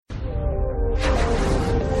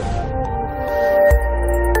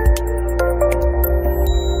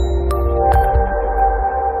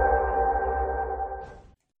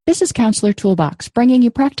is Counselor Toolbox, bringing you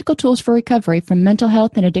practical tools for recovery from mental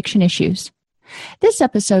health and addiction issues. This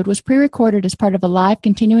episode was pre-recorded as part of a live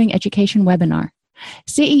continuing education webinar.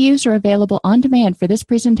 CEUs are available on demand for this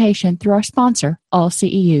presentation through our sponsor, All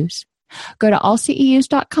CEUs. Go to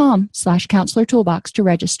allceus.com/Counselor Toolbox to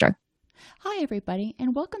register. Hi, everybody,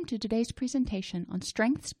 and welcome to today's presentation on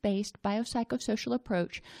strengths-based biopsychosocial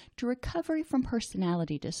approach to recovery from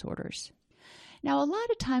personality disorders. Now, a lot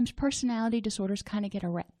of times personality disorders kind of get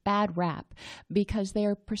a bad rap because they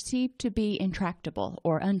are perceived to be intractable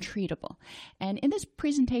or untreatable. And in this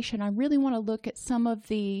presentation, I really want to look at some of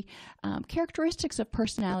the characteristics of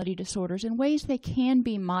personality disorders and ways they can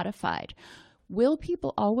be modified. Will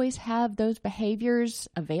people always have those behaviors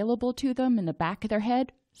available to them in the back of their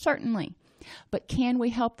head? Certainly. But can we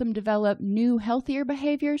help them develop new, healthier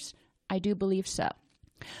behaviors? I do believe so.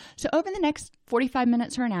 So over the next 45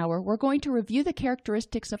 minutes or an hour, we're going to review the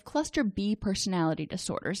characteristics of cluster B personality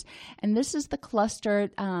disorders. And this is the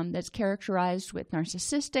cluster that's characterized with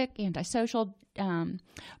narcissistic, antisocial,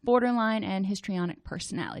 borderline, and histrionic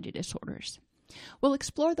personality disorders. We'll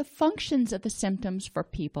explore the functions of the symptoms for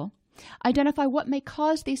people, identify what may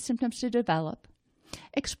cause these symptoms to develop,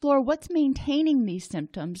 explore what's maintaining these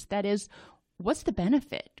symptoms, that is, what's the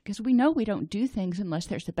benefit? Because we know we don't do things unless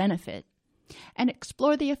there's a benefit. And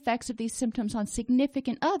explore the effects of these symptoms on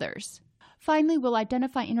significant others. Finally, we'll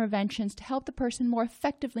identify interventions to help the person more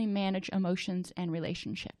effectively manage emotions and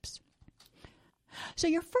relationships. So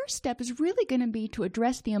your first step is really going to be to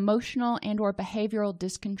address the emotional and or behavioral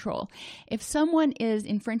discontrol. If someone is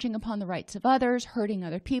infringing upon the rights of others, hurting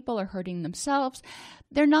other people, or hurting themselves,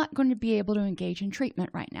 they're not going to be able to engage in treatment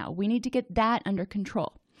right now. We need to get that under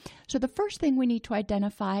control. So the first thing we need to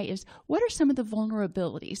identify is, what are some of the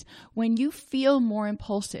vulnerabilities? When you feel more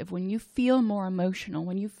impulsive, when you feel more emotional,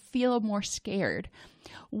 when you feel more scared,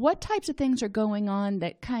 what types of things are going on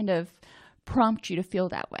that kind of prompt you to feel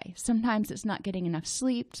that way? Sometimes it's not getting enough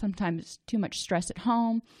sleep. Sometimes it's too much stress at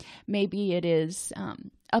home. Maybe it is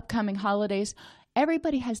upcoming holidays.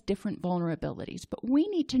 Everybody has different vulnerabilities, but we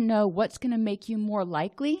need to know what's going to make you more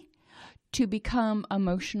likely to become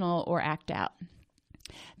emotional or act out.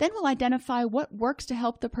 Then we'll identify what works to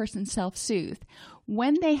help the person self-soothe.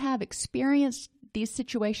 When they have experienced these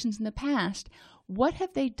situations in the past, what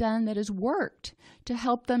have they done that has worked to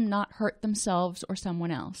help them not hurt themselves or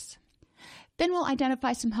someone else? Then we'll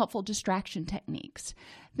identify some helpful distraction techniques,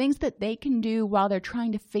 things that they can do while they're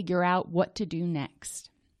trying to figure out what to do next.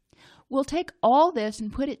 We'll take all this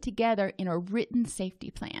and put it together in a written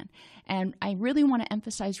safety plan. And I really want to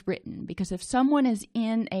emphasize written, because if someone is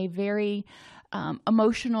in a very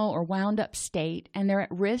emotional or wound up state and they're at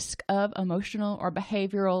risk of emotional or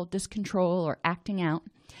behavioral discontrol or acting out,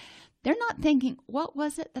 they're not thinking, what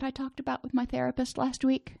was it that I talked about with my therapist last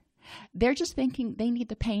week? They're just thinking they need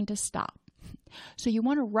the pain to stop. So you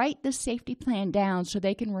want to write this safety plan down so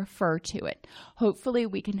they can refer to it. Hopefully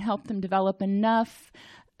we can help them develop enough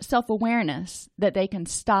self-awareness that they can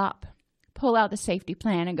stop, pull out the safety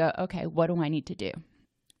plan and go, okay, what do I need to do?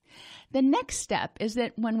 The next step is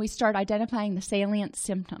that when we start identifying the salient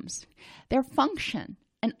symptoms, their function,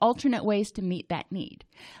 and alternate ways to meet that need.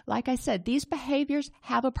 Like I said, these behaviors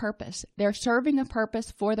have a purpose. They're serving a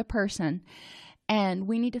purpose for the person, and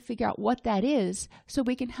we need to figure out what that is so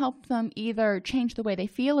we can help them either change the way they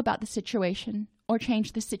feel about the situation or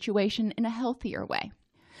change the situation in a healthier way.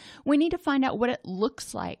 We need to find out what it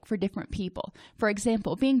looks like for different people. For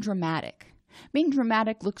example, being dramatic. Being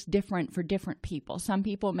dramatic looks different for different people. Some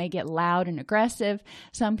people may get loud and aggressive.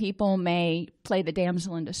 Some people may play the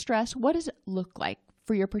damsel in distress. What does it look like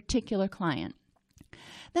for your particular client?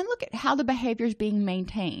 Then look at how the behavior is being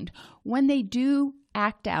maintained. When they do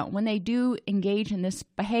act out, when they do engage in this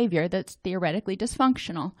behavior that's theoretically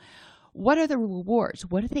dysfunctional, what are the rewards?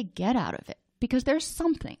 What do they get out of it? Because there's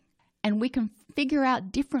something. And we can figure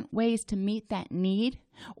out different ways to meet that need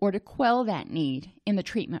or to quell that need in the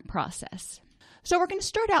treatment process. So we're going to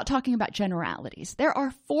start out talking about generalities. There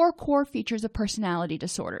are 4 core features of personality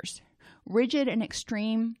disorders: rigid and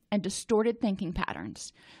extreme and distorted thinking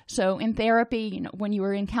patterns. So in therapy, when you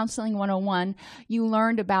were in Counseling 101, you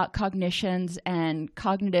learned about cognitions and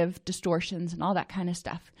cognitive distortions and all that kind of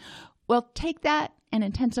stuff. Well, take that and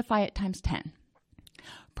intensify it times 10.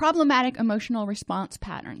 Problematic emotional response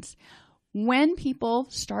patterns. When people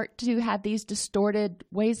start to have these distorted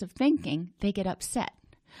ways of thinking, they get upset.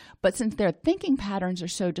 But since their thinking patterns are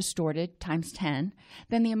so distorted, times 10,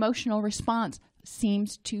 then the emotional response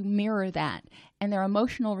seems to mirror that, and their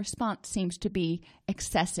emotional response seems to be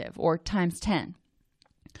excessive, or times 10.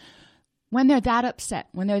 When they're that upset,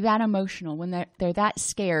 when they're that emotional, when they're that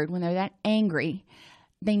scared, when they're that angry,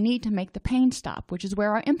 they need to make the pain stop, which is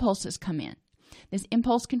where our impulses come in. This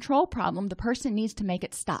impulse control problem, the person needs to make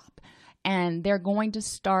it stop. And they're going to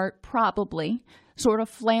start probably sort of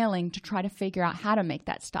flailing to try to figure out how to make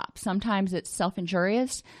that stop. Sometimes it's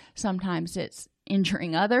self-injurious. Sometimes it's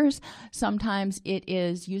injuring others. Sometimes it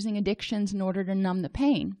is using addictions in order to numb the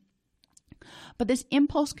pain. But this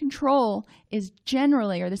impulse control is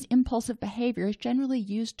generally, or this impulsive behavior is generally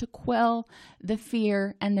used to quell the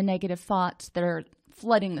fear and the negative thoughts that are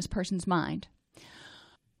flooding this person's mind.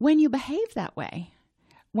 When you behave that way,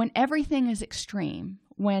 when everything is extreme,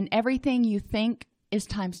 when everything you think is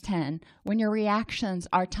times 10, when your reactions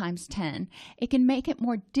are times 10, it can make it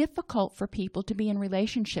more difficult for people to be in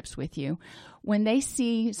relationships with you. When they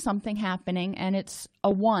see something happening and it's a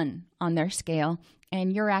 1 on their scale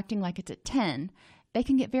and you're acting like it's a 10, they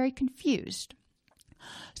can get very confused.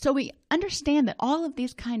 So we understand that all of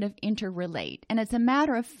these kind of interrelate, and it's a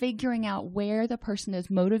matter of figuring out where the person is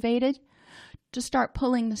motivated to start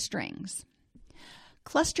pulling the strings.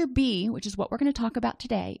 Cluster B, which is what we're going to talk about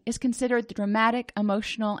today, is considered the dramatic,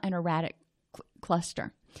 emotional, and erratic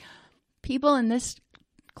cluster. People in this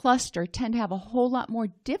cluster tend to have a whole lot more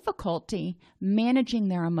difficulty managing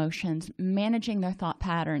their emotions, managing their thought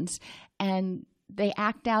patterns, and they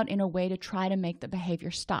act out in a way to try to make the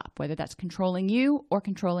behavior stop, whether that's controlling you or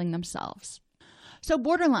controlling themselves. So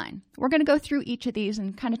borderline, we're going to go through each of these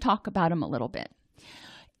and kind of talk about them a little bit.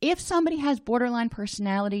 If somebody has borderline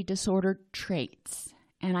personality disorder traits,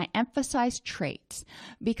 and I emphasize traits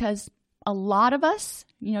because a lot of us,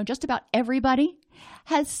 just about everybody,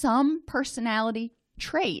 has some personality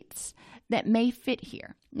traits that may fit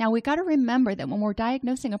here. Now, we got to remember that when we're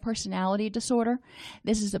diagnosing a personality disorder,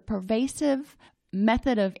 this is a pervasive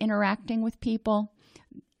method of interacting with people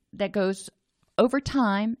that goes over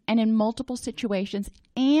time and in multiple situations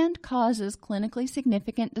and causes clinically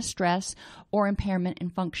significant distress or impairment in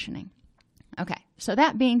functioning. Okay, so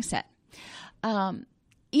that being said,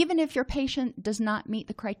 even if your patient does not meet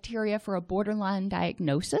the criteria for a borderline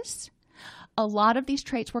diagnosis, a lot of these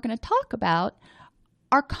traits we're going to talk about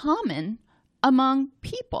are common among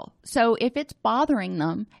people. So if it's bothering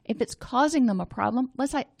them, if it's causing them a problem,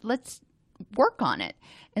 let's work on it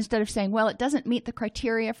instead of saying, well, it doesn't meet the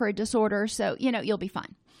criteria for a disorder, so, you'll be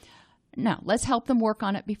fine. No, let's help them work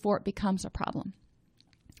on it before it becomes a problem.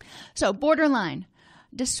 So borderline.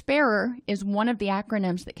 Despairer is one of the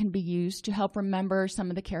acronyms that can be used to help remember some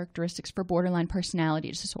of the characteristics for borderline personality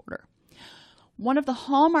disorder. One of the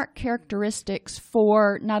hallmark characteristics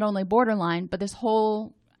for not only borderline, but this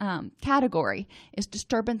whole category is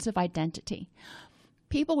disturbance of identity.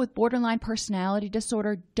 People with borderline personality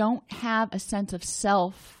disorder don't have a sense of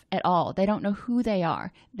self at all. They don't know who they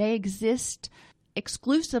are. They exist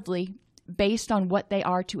exclusively based on what they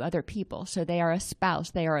are to other people. So they are a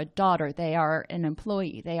spouse, they are a daughter, they are an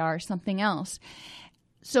employee, they are something else.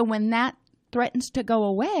 So when that threatens to go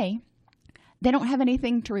away, they don't have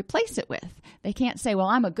anything to replace it with. They can't say, well,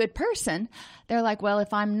 I'm a good person. They're like, well,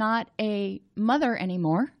 if I'm not a mother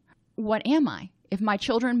anymore, what am I? If my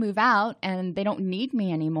children move out and they don't need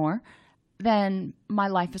me anymore, then my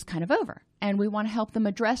life is kind of over. And we want to help them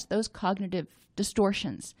address those cognitive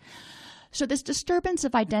distortions. So this disturbance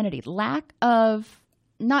of identity, lack of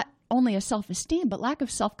not only a self-esteem, but lack of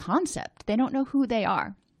self-concept. They don't know who they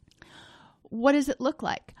are. What does it look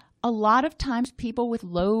like? A lot of times people with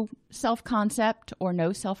low self-concept or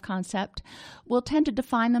no self-concept will tend to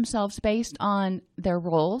define themselves based on their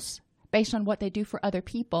roles, based on what they do for other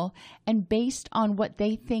people, and based on what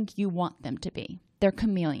they think you want them to be. They're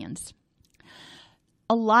chameleons.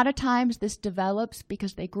 A lot of times this develops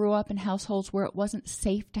because they grew up in households where it wasn't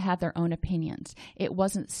safe to have their own opinions. It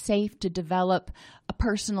wasn't safe to develop a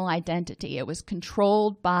personal identity. It was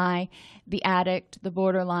controlled by the addict, the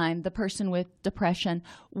borderline, the person with depression.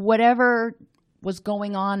 Whatever was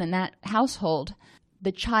going on in that household,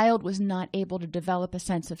 the child was not able to develop a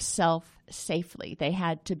sense of self safely. They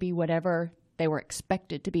had to be whatever they were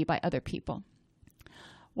expected to be by other people.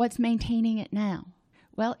 What's maintaining it now?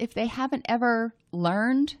 Well, if they haven't ever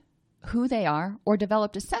learned who they are or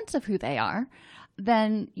developed a sense of who they are,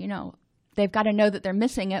 then, they've got to know that they're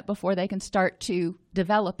missing it before they can start to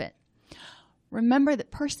develop it. Remember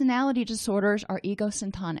that personality disorders are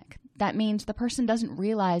egosyntonic. That means the person doesn't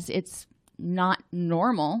realize it's not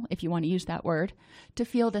normal, if you want to use that word, to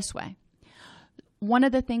feel this way. One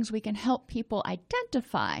of the things we can help people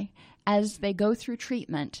identify as they go through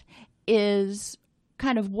treatment is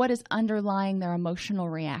kind of what is underlying their emotional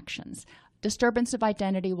reactions. Disturbance of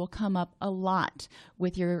identity will come up a lot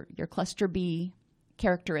with your cluster B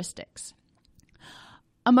characteristics.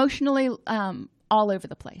 Emotionally, all over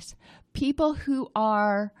the place. People who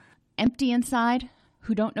are empty inside,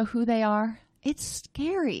 who don't know who they are. It's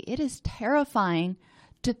scary. It is terrifying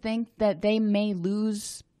to think that they may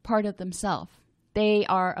lose part of themselves. They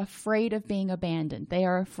are afraid of being abandoned. They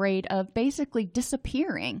are afraid of basically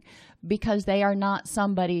disappearing because they are not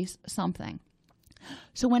somebody's something.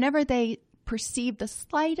 So whenever they perceive the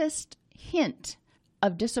slightest hint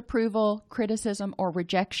of disapproval, criticism, or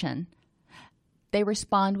rejection, they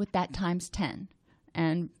respond with that times 10.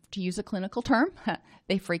 And to use a clinical term,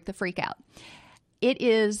 they freak the freak out. It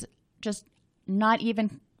is just not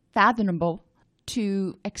even fathomable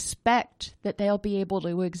to expect that they'll be able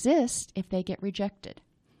to exist if they get rejected.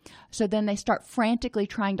 So then they start frantically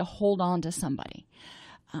trying to hold on to somebody.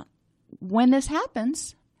 When this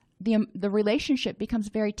happens, the relationship becomes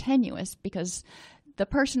very tenuous because the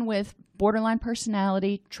person with borderline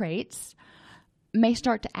personality traits may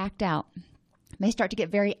start to act out, may start to get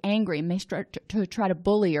very angry, may start to try to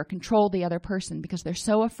bully or control the other person because they're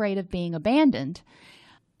so afraid of being abandoned.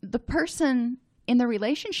 The person in the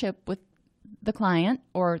relationship with the client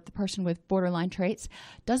or the person with borderline traits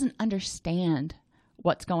doesn't understand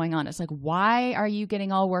what's going on. It's like, why are you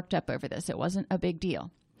getting all worked up over this? It wasn't a big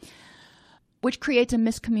deal, which creates a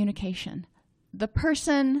miscommunication. The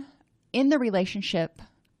person in the relationship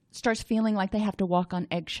starts feeling like they have to walk on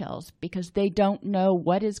eggshells because they don't know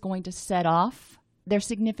what is going to set off their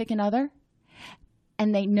significant other.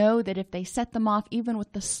 And they know that if they set them off even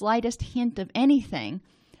with the slightest hint of anything,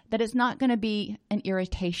 that it's not going to be an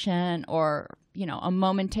irritation or, a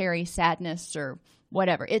momentary sadness or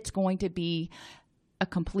whatever. It's going to be a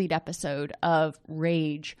complete episode of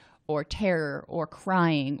rage or terror or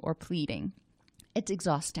crying or pleading. It's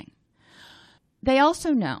exhausting. They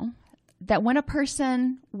also know that when a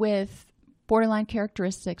person with borderline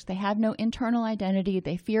characteristics, they have no internal identity,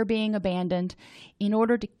 they fear being abandoned, in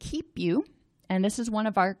order to keep you, and this is one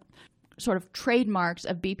of our sort of trademarks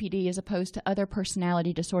of BPD as opposed to other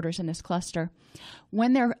personality disorders in this cluster.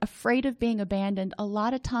 When they're afraid of being abandoned, a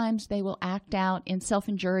lot of times they will act out in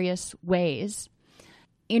self-injurious ways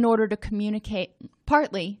in order to communicate,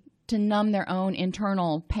 partly to numb their own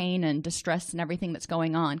internal pain and distress and everything that's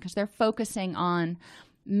going on, because they're focusing on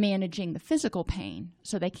managing the physical pain,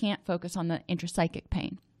 so they can't focus on the intrapsychic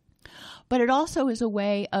pain. But it also is a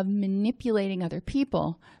way of manipulating other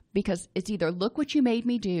people, because it's either look what you made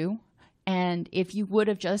me do, and if you would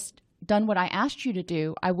have just done what I asked you to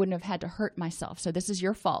do, I wouldn't have had to hurt myself. So this is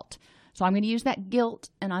your fault. So I'm going to use that guilt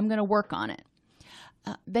and I'm going to work on it.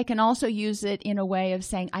 They can also use it in a way of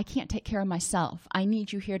saying, I can't take care of myself. I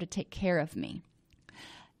need you here to take care of me.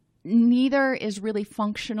 Neither is really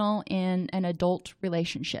functional in an adult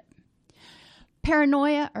relationship.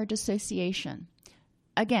 Paranoia or dissociation.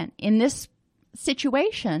 Again, in this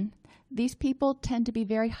situation, these people tend to be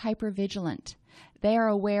very hypervigilant. They are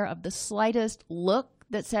aware of the slightest look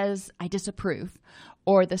that says, I disapprove,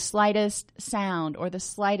 or the slightest sound, or the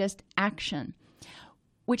slightest action,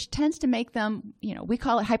 which tends to make them, we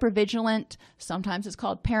call it hypervigilant. Sometimes it's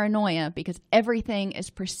called paranoia because everything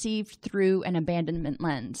is perceived through an abandonment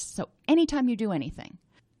lens. So anytime you do anything,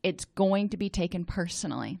 it's going to be taken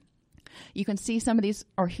personally. You can see some of these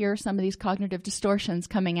or hear some of these cognitive distortions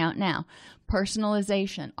coming out now.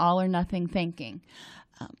 Personalization, all or nothing thinking.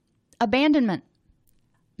 Abandonment.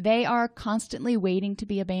 They are constantly waiting to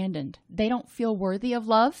be abandoned. They don't feel worthy of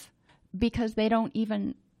love because they don't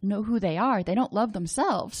even know who they are. They don't love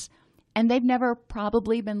themselves, and they've never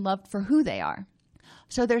probably been loved for who they are.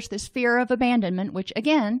 So there's this fear of abandonment, which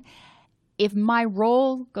again, if my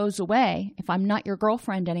role goes away, if I'm not your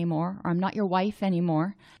girlfriend anymore, or I'm not your wife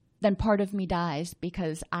anymore, then part of me dies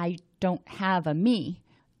because I don't have a me.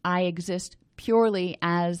 I exist purely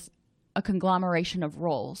as a conglomeration of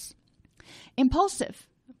roles. Impulsive.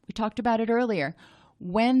 We talked about it earlier.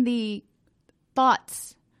 When the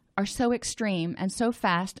thoughts are so extreme and so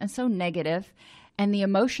fast and so negative and the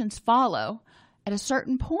emotions follow, at a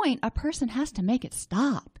certain point, a person has to make it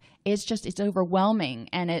stop. It's overwhelming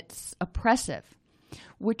and it's oppressive,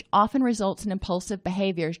 which often results in impulsive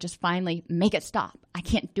behaviors. Just finally make it stop. I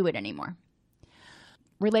can't do it anymore.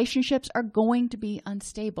 Relationships are going to be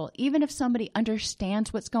unstable. Even if somebody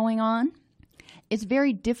understands what's going on, it's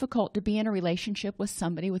very difficult to be in a relationship with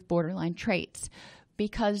somebody with borderline traits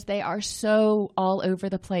because they are so all over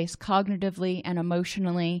the place cognitively and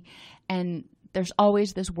emotionally, and there's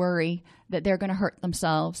always this worry that they're going to hurt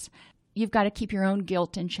themselves. You've got to keep your own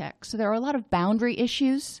guilt in check. So there are a lot of boundary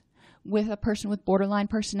issues with a person with borderline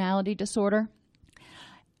personality disorder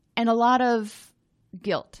and a lot of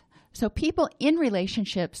guilt. So people in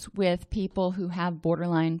relationships with people who have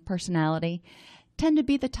borderline personality tend to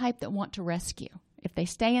be the type that want to rescue if they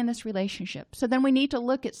stay in this relationship. So then we need to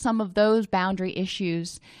look at some of those boundary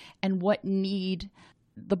issues and what need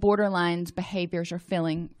the borderline's behaviors are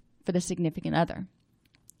feeling for the significant other.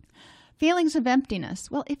 Feelings of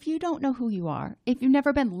emptiness. Well, if you don't know who you are, if you've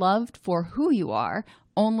never been loved for who you are,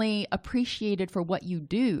 only appreciated for what you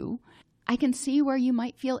do, I can see where you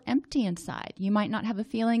might feel empty inside. You might not have a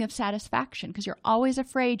feeling of satisfaction because you're always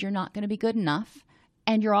afraid you're not going to be good enough,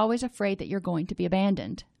 and you're always afraid that you're going to be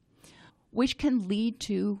abandoned, which can lead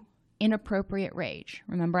to inappropriate rage.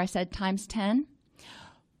 Remember I said times 10?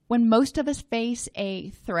 When most of us face a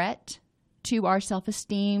threat to our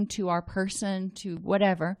self-esteem, to our person, to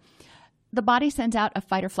whatever, the body sends out a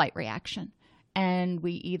fight or flight reaction. And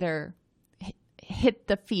we either hit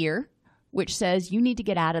the fear, which says you need to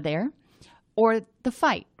get out of there, or the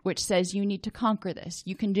fight, which says you need to conquer this.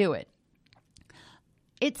 You can do it.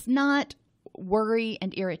 It's not worry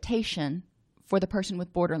and irritation for the person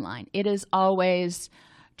with borderline. It is always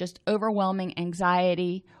just overwhelming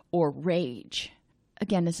anxiety or rage.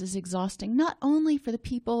 Again, this is exhausting, not only for the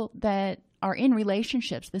people that are in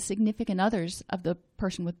relationships, the significant others of the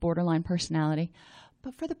person with borderline personality,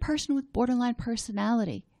 but for the person with borderline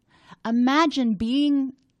personality. Imagine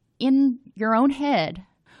being in your own head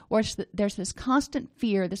where there's this constant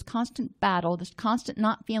fear, this constant battle, this constant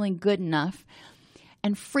not feeling good enough,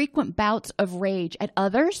 and frequent bouts of rage at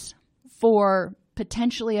others for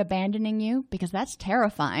potentially abandoning you, because that's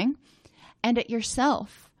terrifying, and at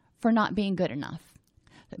yourself for not being good enough.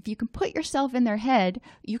 If you can put yourself in their head,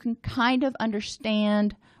 you can kind of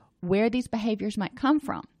understand where these behaviors might come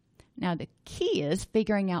from. Now, the key is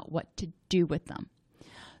figuring out what to do with them.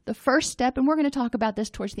 The first step, and we're going to talk about this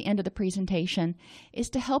towards the end of the presentation, is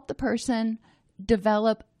to help the person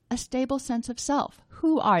develop a stable sense of self.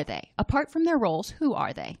 Who are they? Apart from their roles, who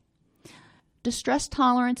are they? Distress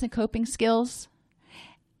tolerance and coping skills,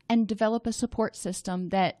 and develop a support system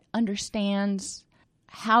that understands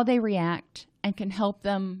how they react and can help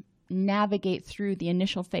them navigate through the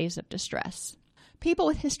initial phase of distress. People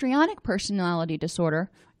with histrionic personality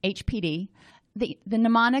disorder, HPD, the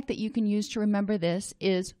mnemonic that you can use to remember this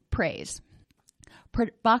is praise.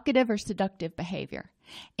 Provocative or seductive behavior.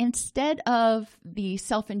 Instead of the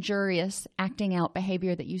self-injurious acting out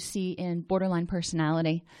behavior that you see in borderline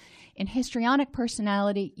personality, in histrionic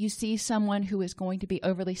personality, you see someone who is going to be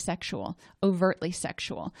overtly sexual, overtly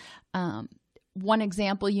sexual. One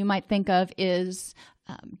example you might think of is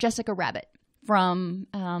Jessica Rabbit from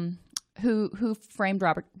who framed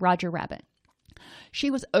Roger Rabbit. She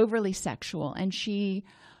was overly sexual, and she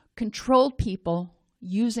controlled people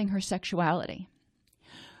using her sexuality.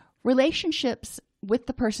 Relationships with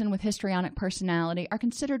the person with histrionic personality are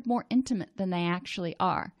considered more intimate than they actually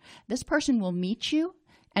are. This person will meet you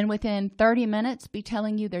and within 30 minutes be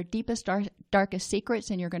telling you their deepest, darkest secrets,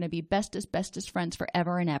 and you're going to be bestest friends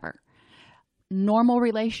forever and ever. Normal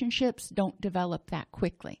relationships don't develop that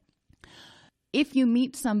quickly. If you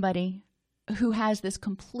meet somebody who has this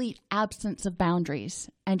complete absence of boundaries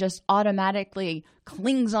and just automatically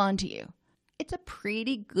clings on to you, it's a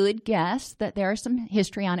pretty good guess that there are some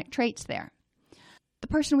histrionic traits there. The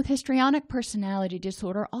person with histrionic personality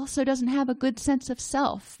disorder also doesn't have a good sense of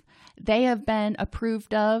self. They have been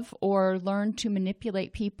approved of or learned to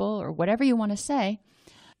manipulate people, or whatever you want to say,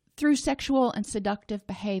 through sexual and seductive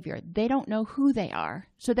behavior. They don't know who they are,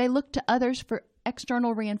 so they look to others for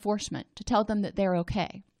external reinforcement to tell them that they're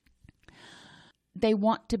okay. They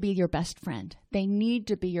want to be your best friend. They need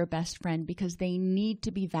to be your best friend because they need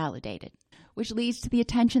to be validated, which leads to the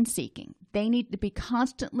attention seeking. They need to be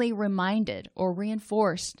constantly reminded or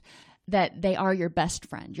reinforced that they are your best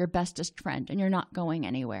friend, your bestest friend, and you're not going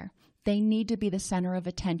anywhere. They need to be the center of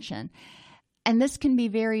attention. And this can be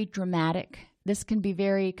very dramatic. This can be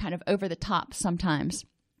very kind of over the top sometimes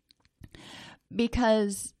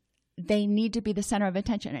because they need to be the center of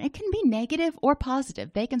attention. And it can be negative or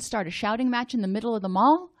positive. They can start a shouting match in the middle of the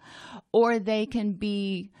mall, or they can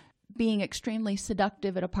be being extremely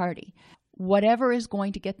seductive at a party. Whatever is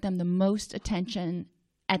going to get them the most attention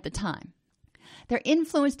at the time. They're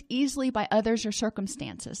influenced easily by others or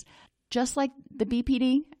circumstances. Just like the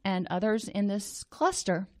BPD and others in this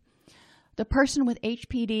cluster, the person with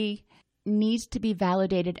HPD needs to be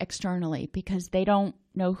validated externally because they don't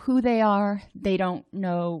know who they are. They don't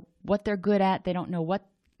know what they're good at. They don't know what,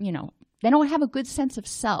 they don't have a good sense of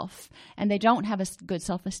self, and they don't have a good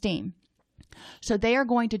self-esteem. So they are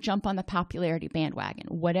going to jump on the popularity bandwagon.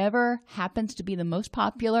 Whatever happens to be the most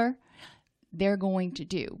popular, they're going to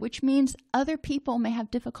do, which means other people may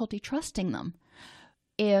have difficulty trusting them.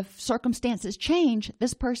 If circumstances change,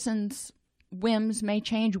 this person's whims may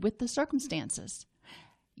change with the circumstances.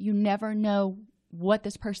 You never know what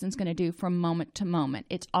this person's going to do from moment to moment.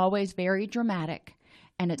 It's always very dramatic,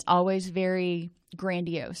 and it's always very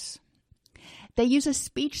grandiose. They use a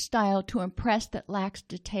speech style to impress that lacks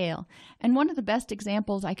detail. And one of the best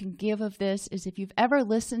examples I can give of this is if you've ever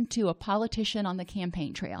listened to a politician on the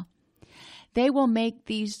campaign trail. They will make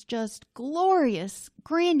these just glorious,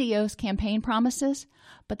 grandiose campaign promises,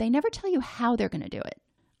 but they never tell you how they're going to do it.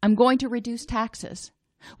 I'm going to reduce taxes.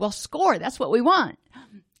 Well, score, that's what we want.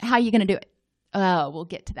 How are you going to do it? We'll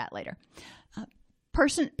get to that later.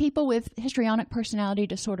 People with histrionic personality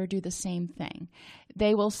disorder do the same thing.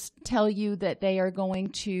 They will tell you that they are going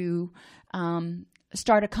to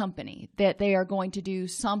start a company, that they are going to do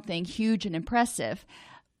something huge and impressive,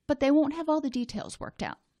 but they won't have all the details worked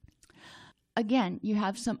out. Again, you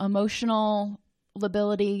have some emotional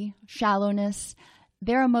lability, shallowness.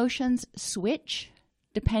 Their emotions switch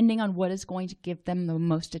depending on what is going to give them the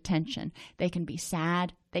most attention. They can be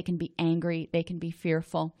sad, they can be angry, they can be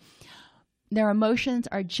fearful. Their emotions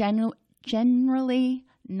are generally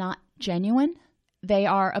not genuine. They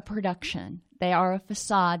are a production. They are a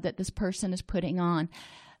facade that this person is putting on.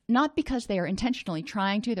 Not because they are intentionally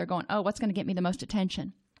trying to. They're going, oh, what's going to get me the most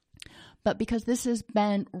attention? But because this has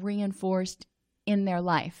been reinforced in their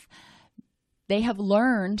life. They have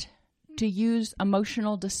learned to use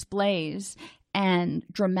emotional displays and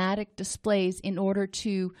dramatic displays in order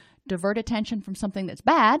to divert attention from something that's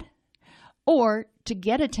bad or to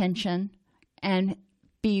get attention and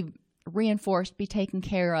be reinforced, be taken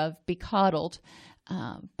care of, be coddled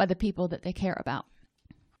by the people that they care about.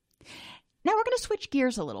 Now we're going to switch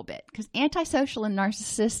gears a little bit because antisocial and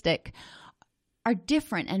narcissistic are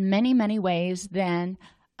different in many, many ways than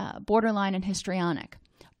borderline and histrionic.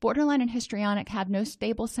 Borderline and histrionic have no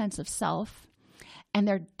stable sense of self, and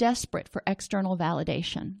they're desperate for external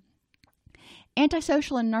validation.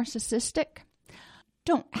 Antisocial and narcissistic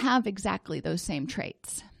don't have exactly those same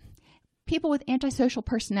traits. People with antisocial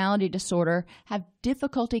personality disorder have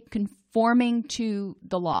difficulty conforming to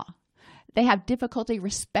the law. They have difficulty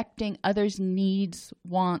respecting others' needs,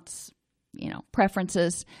 wants,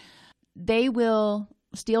 preferences. They will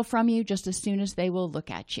steal from you just as soon as they will look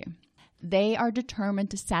at you. They are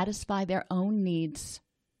determined to satisfy their own needs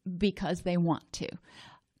because they want to.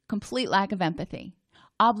 Complete lack of empathy.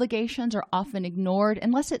 Obligations are often ignored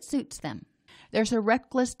unless it suits them. There's a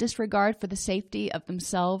reckless disregard for the safety of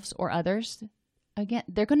themselves or others. Again,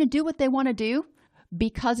 they're going to do what they want to do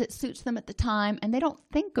because it suits them at the time, and they don't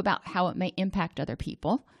think about how it may impact other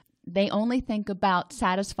people. They only think about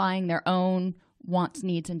satisfying their own wants,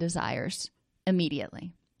 needs, and desires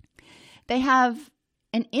immediately. They have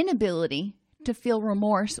an inability to feel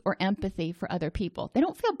remorse or empathy for other people. They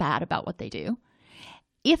don't feel bad about what they do.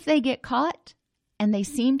 If they get caught and they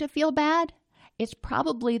seem to feel bad, it's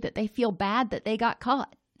probably that they feel bad that they got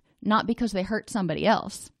caught, not because they hurt somebody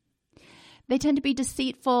else. They tend to be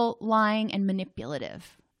deceitful, lying, and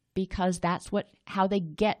manipulative because that's how they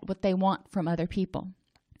get what they want from other people.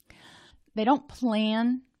 They don't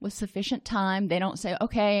plan with sufficient time. They don't say,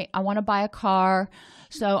 okay, I want to buy a car,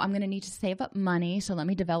 so I'm going to need to save up money, so let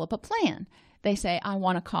me develop a plan. They say, I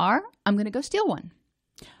want a car, I'm going to go steal one.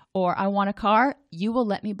 Or I want a car, you will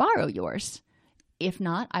let me borrow yours. If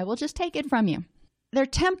not, I will just take it from you. Their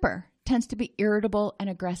temper tends to be irritable and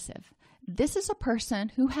aggressive. This is a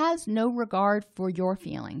person who has no regard for your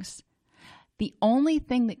feelings. The only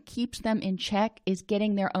thing that keeps them in check is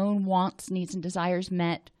getting their own wants, needs, and desires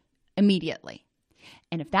met immediately.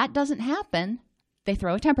 And if that doesn't happen, they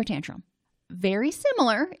throw a temper tantrum. Very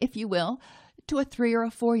similar, if you will, to a 3 or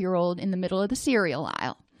a 4-year-old in the middle of the cereal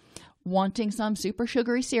aisle, wanting some super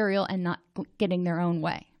sugary cereal and not getting their own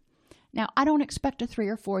way. Now, I don't expect a 3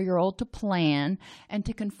 or 4-year-old to plan and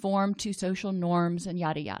to conform to social norms and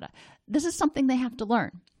yada yada. This is something they have to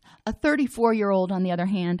learn. A 34-year-old, on the other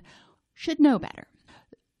hand, should know better.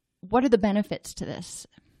 What are the benefits to this?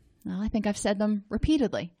 Well, I think I've said them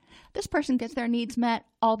repeatedly. This person gets their needs met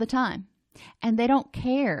all the time, and they don't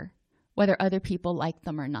care whether other people like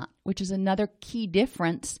them or not, which is another key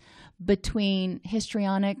difference between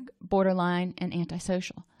histrionic, borderline, and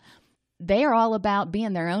antisocial. They are all about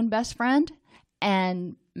being their own best friend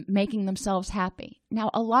and making themselves happy.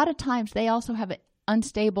 Now, a lot of times they also have an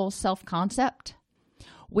unstable self-concept,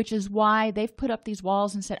 which is why they've put up these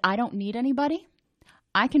walls and said, I don't need anybody.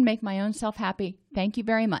 I can make my own self happy. Thank you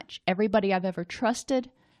very much. Everybody I've ever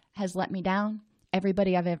trusted has let me down.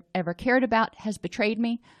 Everybody I've ever cared about has betrayed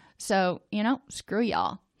me. So, screw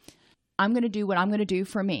y'all. I'm going to do what I'm going to do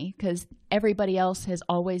for me because everybody else has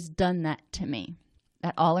always done that to me.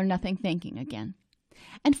 That all or nothing thinking again.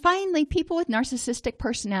 And finally, people with narcissistic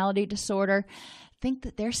personality disorder think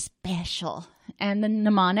that they're special. And the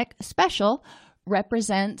mnemonic special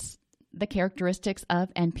represents the characteristics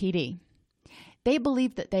of NPD. They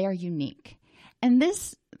believe that they are unique. And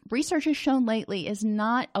this research has shown lately is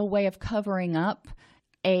not a way of covering up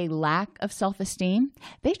a lack of self-esteem.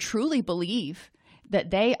 They truly believe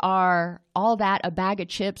that they are all that, a bag of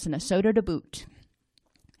chips and a soda to boot.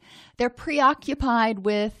 They're preoccupied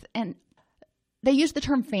with, and they use the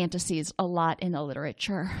term fantasies a lot in the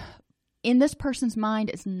literature. In this person's mind,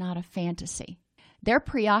 it's not a fantasy. They're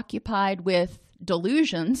preoccupied with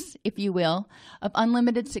delusions, if you will, of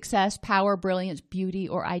unlimited success, power, brilliance, beauty,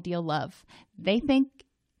 or ideal love. They think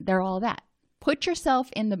they're all that. Put yourself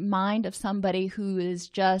in the mind of somebody who is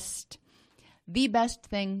just the best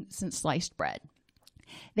thing since sliced bread.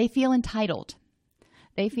 They feel entitled.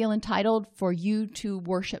 They feel entitled for you to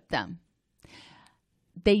worship them.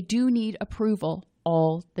 They do need approval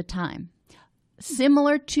all the time.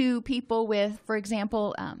 Similar to people with, for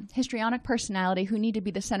example, histrionic personality who need to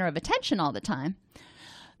be the center of attention all the time,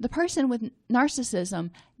 the person with narcissism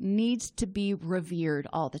needs to be revered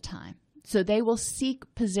all the time. So they will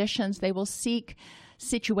seek positions, they will seek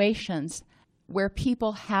situations where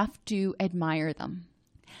people have to admire them.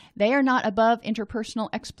 They are not above interpersonal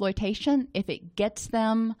exploitation if it gets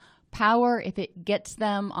them power, if it gets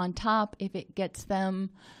them on top, if it gets them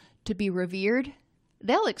to be revered.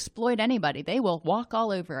 They'll exploit anybody. They will walk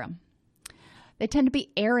all over them. They tend to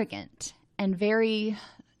be arrogant and very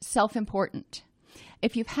self-important.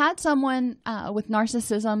 If you've had someone with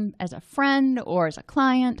narcissism as a friend or as a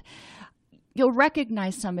client, you'll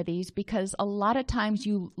recognize some of these because a lot of times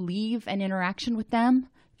you leave an interaction with them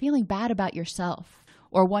feeling bad about yourself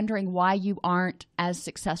or wondering why you aren't as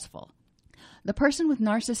successful. The person with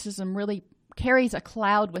narcissism really carries a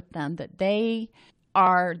cloud with them that they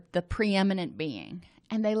are the preeminent being,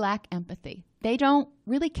 and they lack empathy. They don't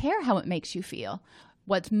really care how it makes you feel.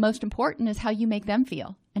 What's most important is how you make them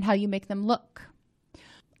feel and how you make them look.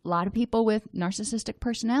 A lot of people with narcissistic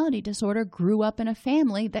personality disorder grew up in a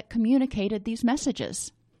family that communicated these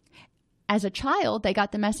messages. As a child, they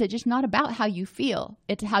got the message, it's not about how you feel,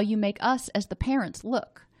 it's how you make us as the parents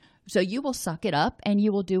look. So you will suck it up and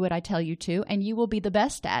you will do what I tell you to, and you will be the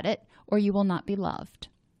best at it, or you will not be loved.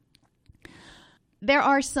 There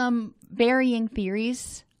are some varying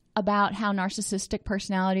theories about how narcissistic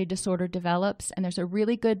personality disorder develops, and there's a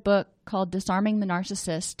really good book called Disarming the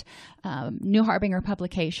Narcissist, New Harbinger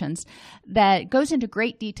Publications, that goes into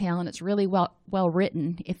great detail, and it's really well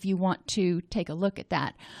written if you want to take a look at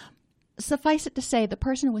that. Suffice it to say, the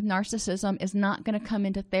person with narcissism is not going to come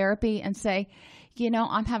into therapy and say,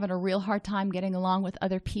 I'm having a real hard time getting along with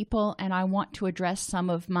other people, and I want to address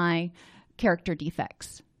some of my character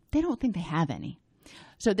defects. They don't think they have any.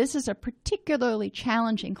 So this is a particularly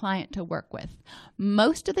challenging client to work with.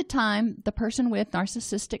 Most of the time, the person with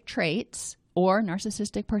narcissistic traits or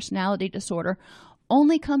narcissistic personality disorder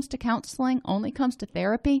only comes to counseling, only comes to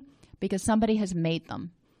therapy because somebody has made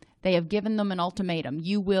them. They have given them an ultimatum.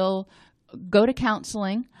 You will go to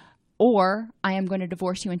counseling or I am going to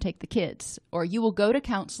divorce you and take the kids. Or you will go to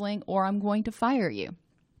counseling or I'm going to fire you.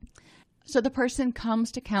 So the person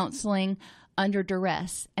comes to counseling under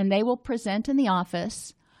duress, and they will present in the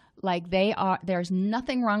office like there's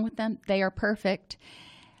nothing wrong with them, they are perfect,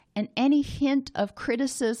 and any hint of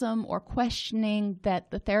criticism or questioning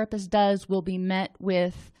that the therapist does will be met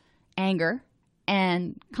with anger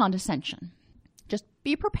and condescension. Just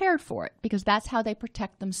be prepared for it, because that's how they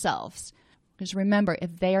protect themselves. Because remember,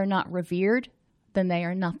 if they are not revered, then they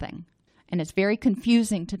are nothing. And it's very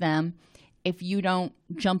confusing to them if you don't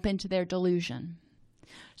jump into their delusion.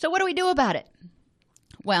 So what do we do about it?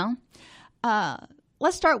 Well,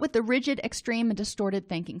 let's start with the rigid, extreme, and distorted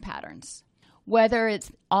thinking patterns. Whether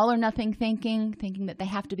it's all or nothing thinking that they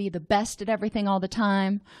have to be the best at everything all the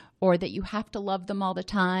time, or that you have to love them all the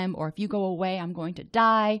time, or if you go away, I'm going to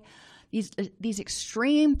die. These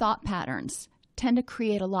extreme thought patterns tend to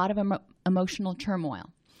create a lot of emotional turmoil.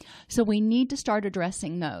 So we need to start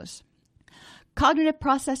addressing those. Cognitive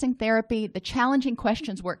processing therapy, the challenging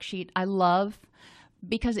questions worksheet, I love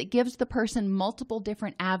because it gives the person multiple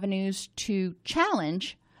different avenues to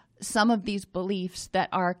challenge some of these beliefs that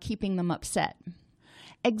are keeping them upset.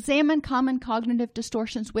 Examine common cognitive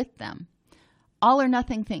distortions with them. All or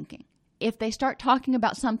nothing thinking. If they start talking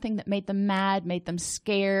about something that made them mad, made them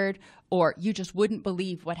scared, or you just wouldn't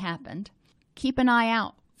believe what happened, keep an eye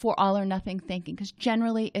out for all or nothing thinking, because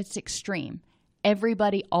generally it's extreme.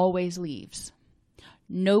 Everybody always leaves.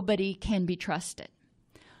 Nobody can be trusted.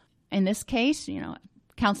 In this case,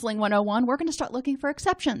 Counseling 101, we're going to start looking for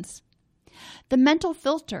exceptions. The mental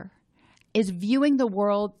filter is viewing the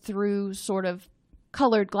world through sort of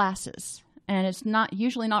colored glasses, and it's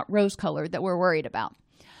usually not rose-colored that we're worried about.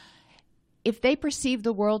 If they perceive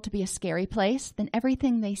the world to be a scary place, then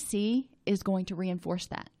everything they see is going to reinforce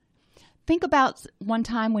that. Think about one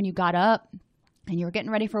time when you got up and you were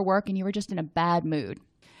getting ready for work and you were just in a bad mood.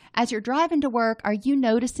 As you're driving to work, are you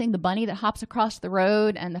noticing the bunny that hops across the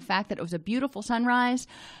road and the fact that it was a beautiful sunrise?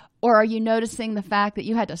 Or are you noticing the fact that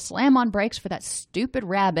you had to slam on brakes for that stupid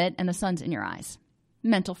rabbit and the sun's in your eyes?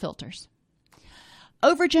 Mental filters.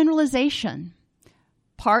 Overgeneralization.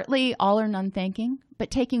 Partly all or none thinking,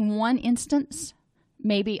 but taking one instance,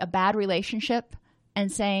 maybe a bad relationship,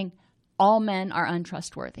 and saying all men are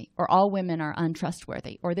untrustworthy or all women are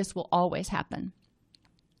untrustworthy or this will always happen.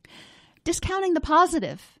 Discounting the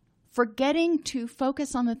positive, forgetting to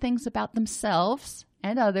focus on the things about themselves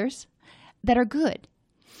and others that are good.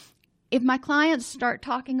 If my clients start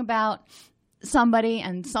talking about somebody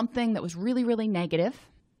and something that was really, really negative,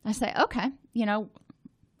 I say, okay,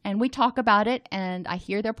 and we talk about it and I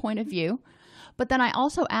hear their point of view, but then I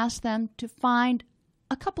also ask them to find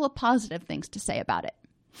a couple of positive things to say about it.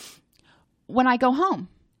 When I go home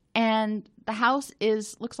and the house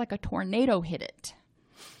looks like a tornado hit it,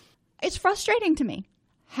 it's frustrating to me.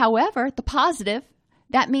 However, the positive,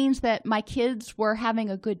 that means that my kids were having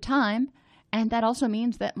a good time, and that also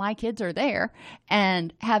means that my kids are there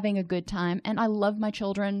and having a good time, and I love my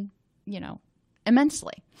children,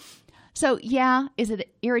 immensely. So, yeah, is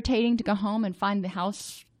it irritating to go home and find the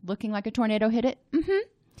house looking like a tornado hit it? Mm-hmm.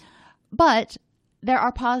 But there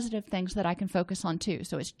are positive things that I can focus on too.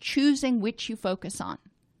 So it's choosing which you focus on.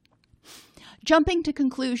 Jumping to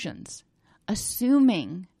conclusions.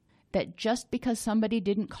 Assuming that just because somebody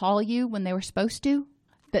didn't call you when they were supposed to,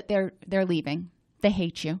 that they're leaving. They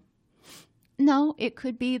hate you. No, it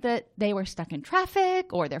could be that they were stuck in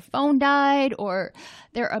traffic or their phone died or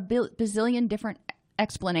there are a bazillion different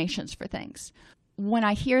explanations for things. When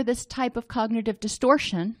I hear this type of cognitive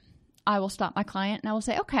distortion, I will stop my client and I will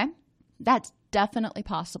say, okay, that's definitely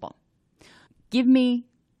possible. Give me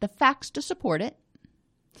the facts to support it.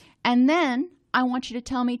 And then I want you to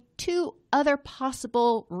tell me 2 other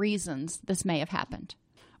possible reasons this may have happened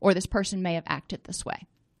or this person may have acted this way.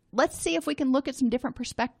 Let's see if we can look at some different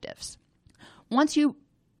perspectives. Once you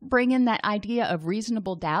bring in that idea of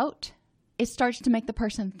reasonable doubt, it starts to make the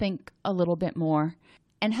person think a little bit more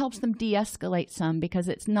and helps them de-escalate some, because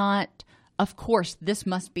it's not, of course, this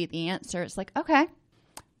must be the answer. It's like, okay,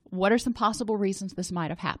 what are some possible reasons this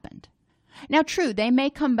might have happened? Now, true, they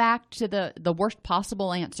may come back to the worst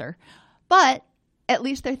possible answer, but at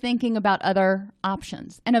least they're thinking about other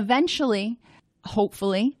options. And eventually,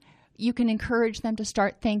 hopefully, you can encourage them to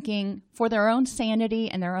start thinking, for their own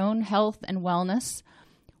sanity and their own health and wellness,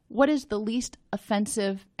 what is the least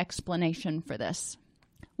offensive explanation for this?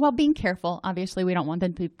 Well, being careful. Obviously, we don't want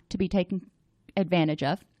them to be taken advantage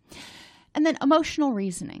of. And then emotional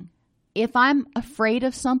reasoning. If I'm afraid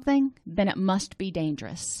of something, then it must be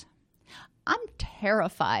dangerous. I'm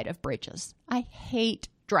terrified of bridges. I hate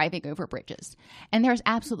driving over bridges. And there's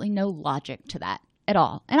absolutely no logic to that at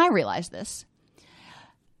all. And I realize this.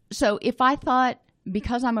 So if I thought,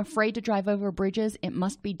 because I'm afraid to drive over bridges, it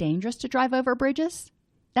must be dangerous to drive over bridges,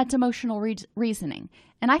 that's emotional reasoning.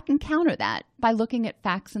 And I can counter that by looking at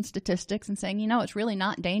facts and statistics and saying, it's really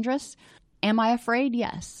not dangerous. Am I afraid?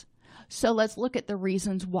 Yes. So let's look at the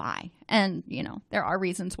reasons why. And, there are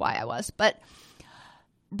reasons why I was. But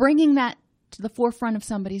bringing that to the forefront of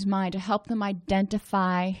somebody's mind to help them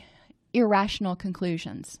identify irrational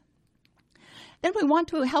conclusions. Then we want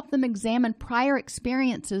to help them examine prior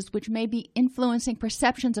experiences which may be influencing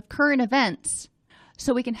perceptions of current events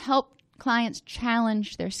so we can help clients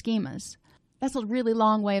challenge their schemas. That's a really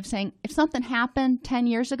long way of saying, if something happened 10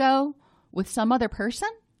 years ago with some other person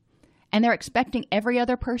and they're expecting every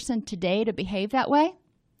other person today to behave that way,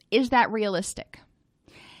 is that realistic?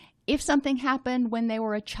 If something happened when they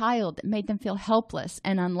were a child that made them feel helpless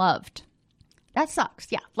and unloved, that sucks.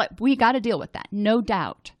 Yeah, we got to deal with that, no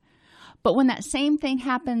doubt. But when that same thing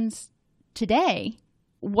happens today,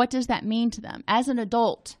 what does that mean to them? As an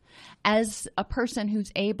adult, as a person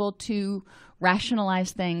who's able to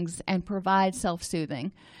rationalize things and provide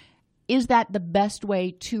self-soothing, is that the best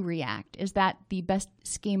way to react? Is that the best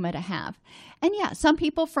schema to have? And yeah, some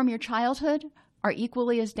people from your childhood are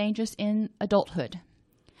equally as dangerous in adulthood.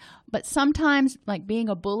 But sometimes, like being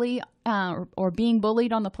a bully or being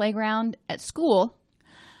bullied on the playground at school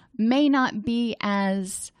may not be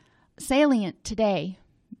as salient today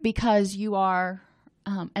because you are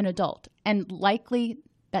an adult. And likely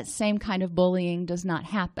that same kind of bullying does not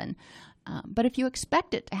happen. But if you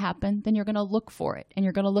expect it to happen, then you're going to look for it. And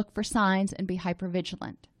you're going to look for signs and be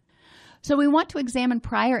hypervigilant. So we want to examine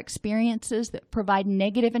prior experiences that provide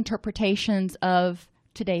negative interpretations of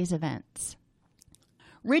today's events.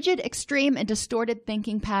 Rigid, extreme, and distorted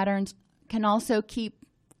thinking patterns can also keep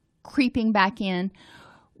creeping back in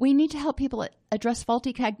We need to help people address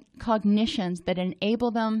faulty cognitions that enable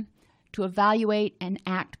them to evaluate and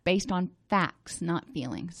act based on facts, not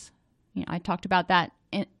feelings. I talked about that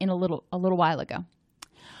in a little while ago.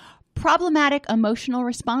 Problematic emotional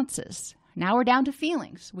responses. Now we're down to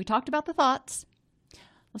feelings. We talked about the thoughts.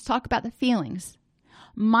 Let's talk about the feelings.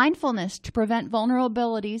 Mindfulness to prevent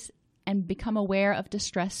vulnerabilities and become aware of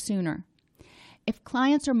distress sooner. If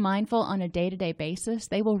clients are mindful on a day-to-day basis,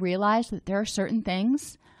 they will realize that there are certain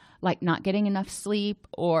things like not getting enough sleep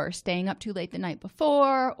or staying up too late the night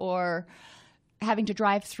before or having to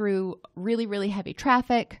drive through really, really heavy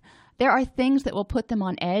traffic. There are things that will put them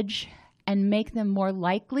on edge and make them more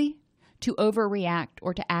likely to overreact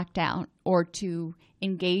or to act out or to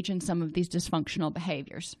engage in some of these dysfunctional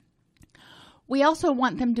behaviors. We also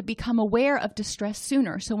want them to become aware of distress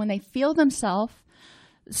sooner. So when they feel themselves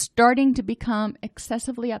starting to become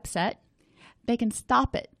excessively upset, they can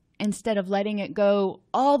stop it. Instead of letting it go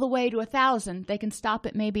all the way to 1,000, they can stop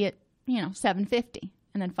it maybe at 750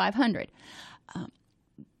 and then 500.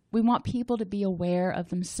 We want people to be aware of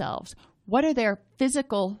themselves. What are their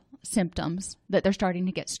physical symptoms that they're starting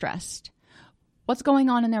to get stressed? What's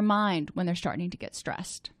going on in their mind when they're starting to get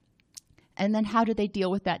stressed? And then how do they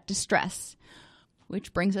deal with that distress?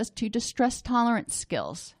 Which brings us to distress tolerance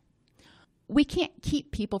skills. We can't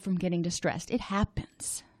keep people from getting distressed. It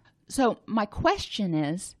happens. So my question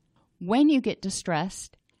is, when you get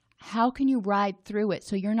distressed, how can you ride through it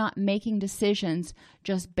so you're not making decisions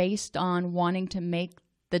just based on wanting to make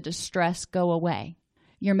the distress go away?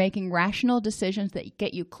 You're making rational decisions that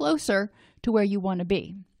get you closer to where you want to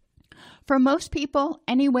be. For most people,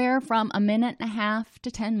 anywhere from 1.5 minutes to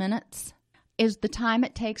 10 minutes is the time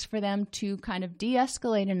it takes for them to kind of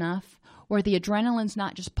de-escalate enough where the adrenaline's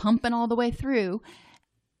not just pumping all the way through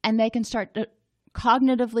and they can start to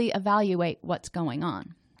cognitively evaluate what's going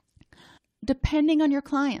on. Depending on your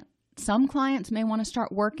client, some clients may want to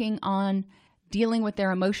start working on dealing with their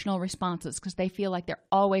emotional responses because they feel like they're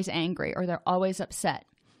always angry or they're always upset.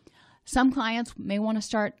 Some clients may want to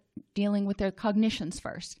start dealing with their cognitions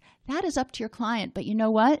first. That is up to your client, but you know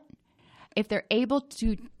what? If they're able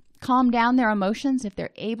to calm down their emotions, if they're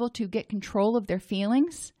able to get control of their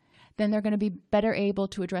feelings, then they're going to be better able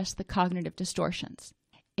to address the cognitive distortions.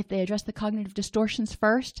 If they address the cognitive distortions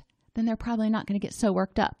first, then they're probably not going to get so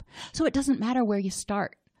worked up. So it doesn't matter where you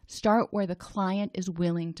start. Start where the client is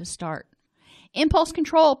willing to start. Impulse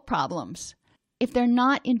control problems. If they're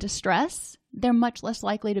not in distress, they're much less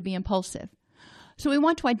likely to be impulsive. So we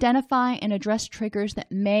want to identify and address triggers that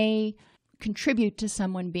may contribute to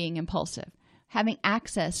someone being impulsive, having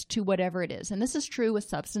access to whatever it is. And this is true with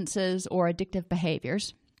substances or addictive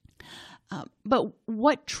behaviors. But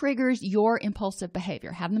what triggers your impulsive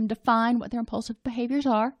behavior? Have them define what their impulsive behaviors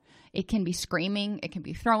are. It can be screaming. It can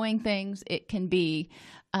be throwing things. It can be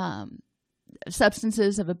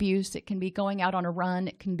substances of abuse. It can be going out on a run.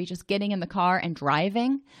 It can be just getting in the car and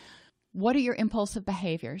driving. What are your impulsive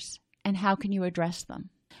behaviors and how can you address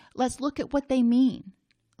them? Let's look at what they mean.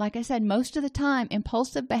 Like I said, most of the time,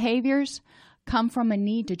 impulsive behaviors come from a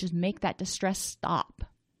need to just make that distress stop.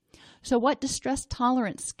 So what distress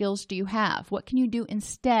tolerance skills do you have? What can you do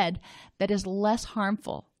instead that is less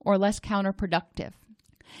harmful or less counterproductive?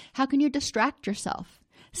 How can you distract yourself?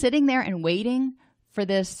 Sitting there and waiting for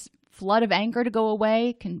this flood of anger to go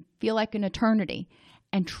away can feel like an eternity,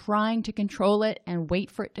 and trying to control it and wait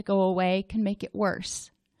for it to go away can make it worse.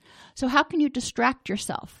 So how can you distract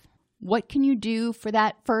yourself? What can you do for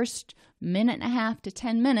that first 1.5 minutes to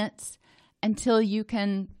 10 minutes until you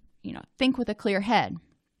can, think with a clear head?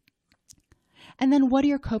 And then what are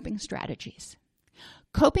your coping strategies?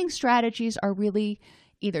 Coping strategies are really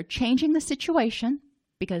either changing the situation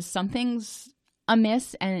because something's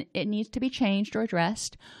amiss and it needs to be changed or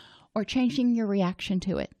addressed, or changing your reaction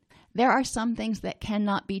to it. There are some things that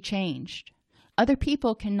cannot be changed. Other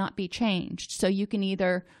people cannot be changed. So you can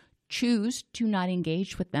either choose to not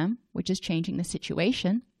engage with them, which is changing the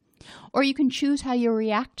situation, or you can choose how you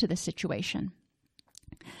react to the situation.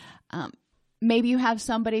 Maybe you have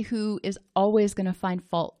somebody who is always going to find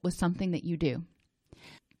fault with something that you do.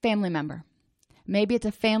 Family member. Maybe it's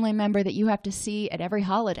a family member that you have to see at every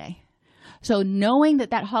holiday. So knowing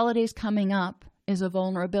that that holiday is coming up is a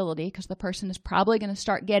vulnerability because the person is probably going to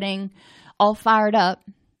start getting all fired up,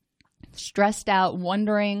 stressed out,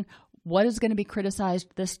 wondering what is going to be criticized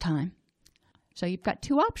this time. So you've got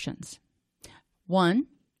two options. One,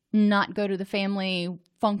 not go to the family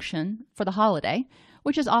function for the holiday,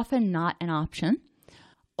 which is often not an option.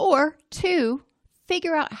 Or two,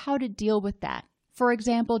 figure out how to deal with that. For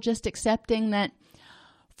example, just accepting that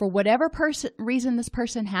for whatever reason this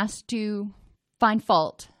person has to find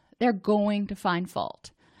fault, they're going to find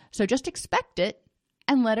fault. So just expect it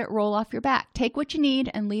and let it roll off your back. Take what you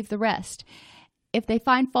need and leave the rest. If they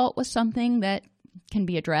find fault with something that can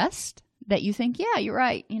be addressed, that you think, yeah, you're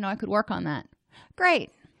right, I could work on that,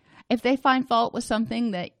 great. If they find fault with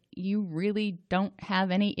something that you really don't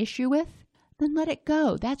have any issue with, then let it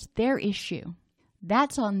go. That's their issue.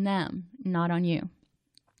 That's on them, not on you.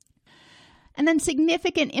 And then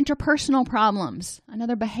significant interpersonal problems,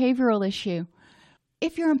 another behavioral issue.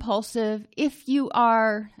 If you're impulsive, if you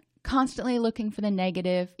are constantly looking for the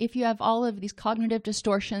negative, if you have all of these cognitive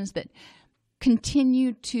distortions that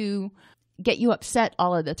continue to get you upset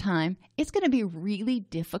all of the time, it's going to be really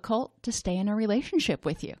difficult to stay in a relationship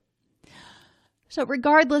with you. So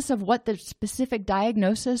regardless of what the specific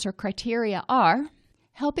diagnosis or criteria are,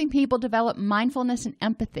 helping people develop mindfulness and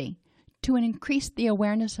empathy to increase the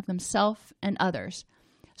awareness of themselves and others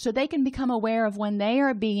so they can become aware of when they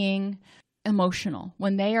are being emotional,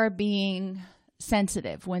 when they are being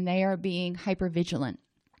sensitive, when they are being hypervigilant.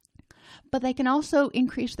 But they can also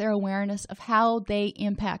increase their awareness of how they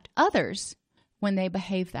impact others when they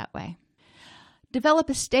behave that way. Develop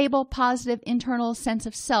a stable, positive internal sense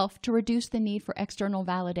of self to reduce the need for external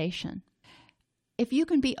validation. If you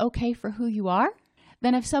can be okay for who you are,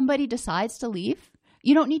 then if somebody decides to leave,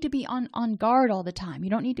 you don't need to be on guard all the time. You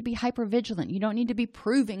don't need to be hypervigilant. You don't need to be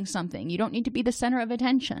proving something. You don't need to be the center of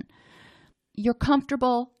attention. You're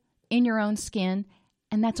comfortable in your own skin,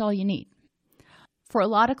 and that's all you need. For a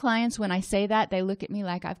lot of clients, when I say that, they look at me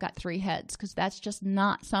like I've got 3 heads, because that's just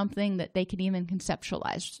not something that they can even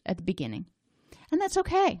conceptualize at the beginning. And that's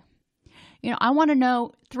okay. I want to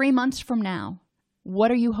know 3 months from now, what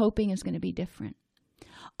are you hoping is going to be different?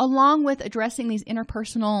 Along with addressing these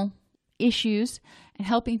interpersonal issues and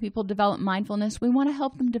helping people develop mindfulness, we want to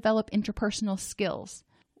help them develop interpersonal skills.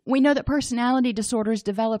 We know that personality disorders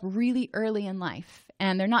develop really early in life,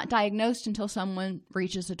 and they're not diagnosed until someone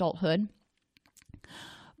reaches adulthood.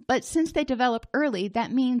 But since they develop early,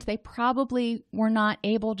 that means they probably were not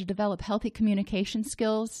able to develop healthy communication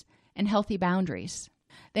skills and healthy boundaries.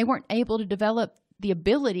 They weren't able to develop the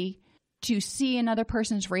ability to see another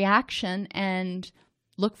person's reaction and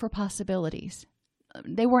look for possibilities.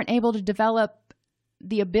 They weren't able to develop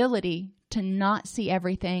the ability to not see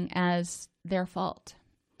everything as their fault.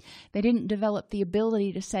 They didn't develop the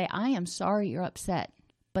ability to say, I am sorry you're upset,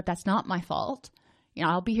 but that's not my fault.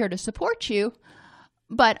 I'll be here to support you,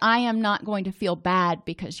 but I am not going to feel bad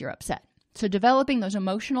because you're upset. So developing those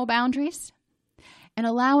emotional boundaries and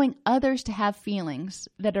allowing others to have feelings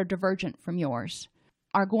that are divergent from yours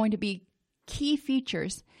are going to be key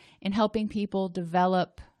features in helping people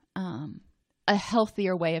develop a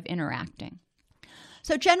healthier way of interacting.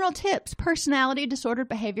 So general tips: personality disordered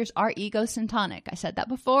behaviors are egocentric. I said that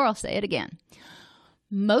before, I'll say it again.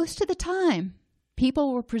 Most of the time,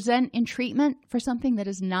 people will present in treatment for something that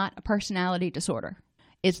is not a personality disorder.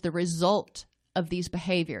 It's the result of these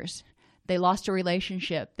behaviors. They lost a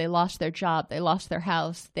relationship, they lost their job, they lost their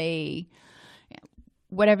house,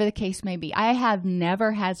 whatever the case may be. I have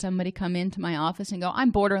never had somebody come into my office and go,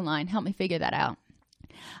 I'm borderline, help me figure that out.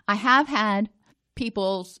 I have had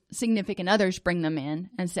people's significant others bring them in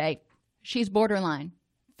and say, she's borderline,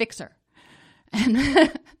 fix her.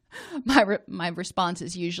 And my response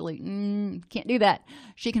is usually, can't do that.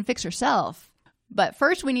 She can fix herself. But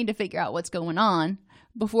first we need to figure out what's going on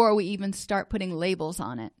before we even start putting labels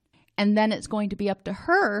on it. And then it's going to be up to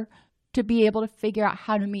her to be able to figure out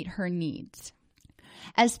how to meet her needs.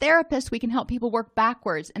 As therapists, we can help people work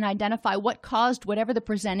backwards and identify what caused whatever the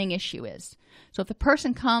presenting issue is. So if the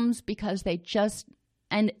person comes because they just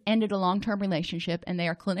ended a long-term relationship and they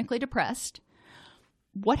are clinically depressed,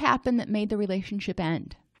 what happened that made the relationship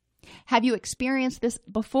end? Have you experienced this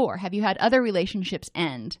before? Have you had other relationships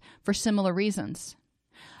end for similar reasons?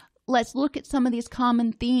 Let's look at some of these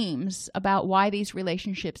common themes about why these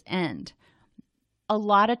relationships end. A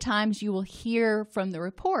lot of times you will hear from the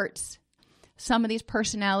reports some of these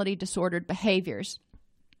personality disordered behaviors,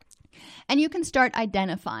 and you can start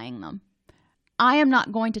identifying them. I am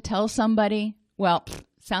not going to tell somebody, well,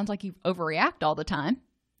 sounds like you overreact all the time.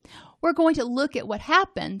 We're going to look at what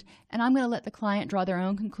happened, and I'm going to let the client draw their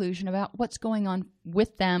own conclusion about what's going on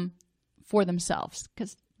with them for themselves,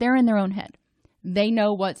 because they're in their own head. They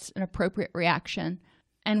know what's an appropriate reaction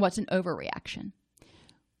and what's an overreaction.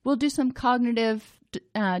 We'll do some cognitive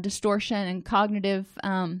distortion and cognitive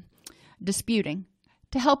disputing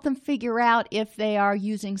to help them figure out if they are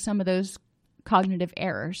using some of those cognitive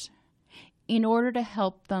errors in order to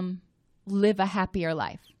help them live a happier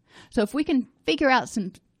life. So if we can figure out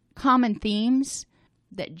some common themes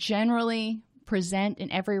that generally present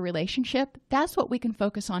in every relationship, that's what we can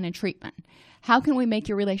focus on in treatment. How can we make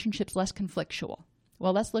your relationships less conflictual?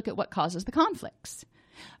 Well, let's look at what causes the conflicts.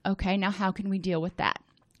 Okay, now how can we deal with that?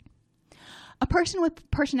 A person with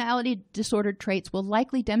personality disordered traits will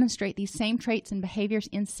likely demonstrate these same traits and behaviors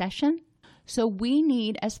in session. So we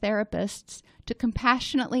need, as therapists, to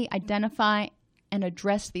compassionately identify and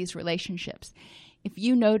address these relationships. If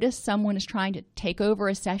you notice someone is trying to take over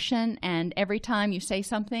a session and every time you say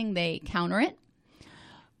something, they counter it,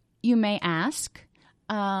 you may ask,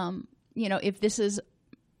 if this is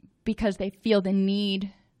because they feel the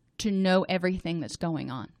need to know everything that's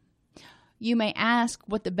going on. You may ask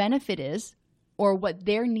what the benefit is or what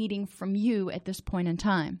they're needing from you at this point in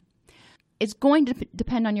time. It's going to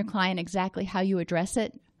depend on your client exactly how you address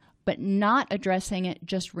it, but not addressing it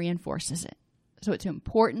just reinforces it. So it's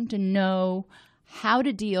important to know how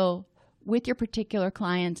to deal with your particular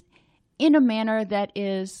clients in a manner that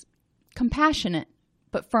is compassionate,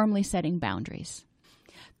 but firmly setting boundaries.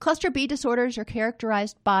 Cluster B disorders are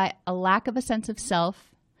characterized by a lack of a sense of self,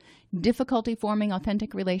 difficulty forming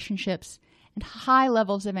authentic relationships, and high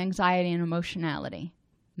levels of anxiety and emotionality,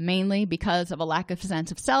 mainly because of a lack of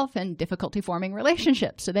sense of self and difficulty forming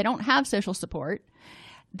relationships. So they don't have social support.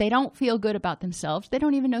 They don't feel good about themselves. They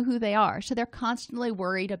don't even know who they are. So they're constantly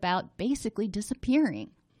worried about basically disappearing.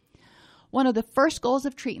 One of the first goals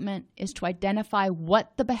of treatment is to identify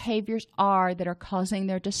what the behaviors are that are causing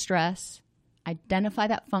their distress, identify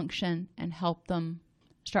that function, and help them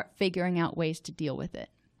start figuring out ways to deal with it.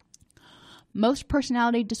 Most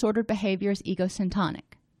personality disordered behavior is egosyntonic.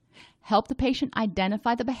 Help the patient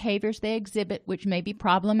identify the behaviors they exhibit which may be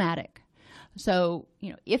problematic. So,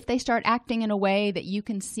 if they start acting in a way that you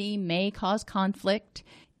can see may cause conflict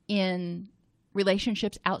in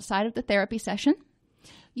relationships outside of the therapy session,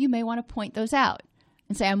 you may want to point those out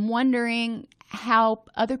and say, I'm wondering how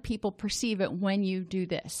other people perceive it when you do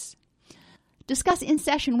this. Discuss in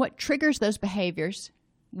session what triggers those behaviors,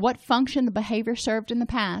 what function the behavior served in the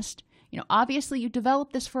past. Obviously you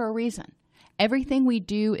develop this for a reason. Everything we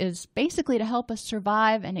do is basically to help us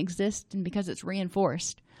survive and exist, and because it's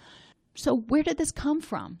reinforced. So where did this come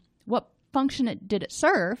from? What function did it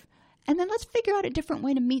serve? And then let's figure out a different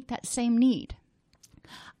way to meet that same need.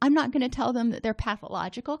 I'm not going to tell them that they're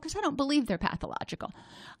pathological because I don't believe they're pathological.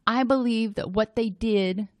 I believe that what they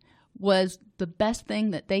did was the best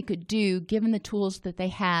thing that they could do given the tools that they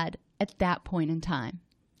had at that point in time.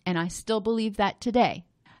 And I still believe that today.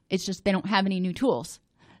 It's just they don't have any new tools.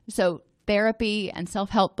 So therapy and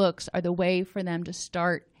self-help books are the way for them to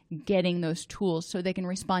start getting those tools so they can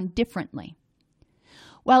respond differently.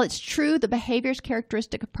 While it's true the behaviors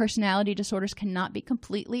characteristic of personality disorders cannot be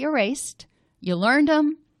completely erased, you learned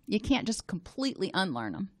them, you can't just completely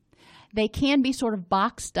unlearn them. They can be sort of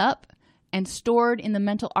boxed up and stored in the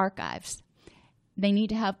mental archives. They need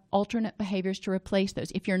to have alternate behaviors to replace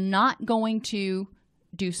those. If you're not going to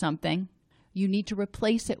do something, you need to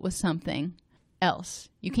replace it with something else.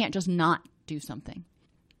 You can't just not do something.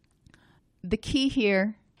 The key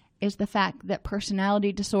here is the fact that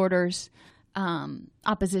personality disorders,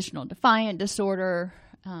 oppositional defiant disorder,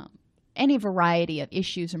 any variety of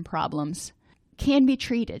issues and problems can be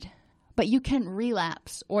treated, but you can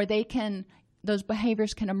relapse or those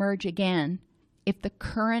behaviors can emerge again if the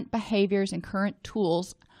current behaviors and current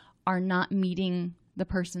tools are not meeting the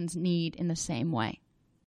person's need in the same way.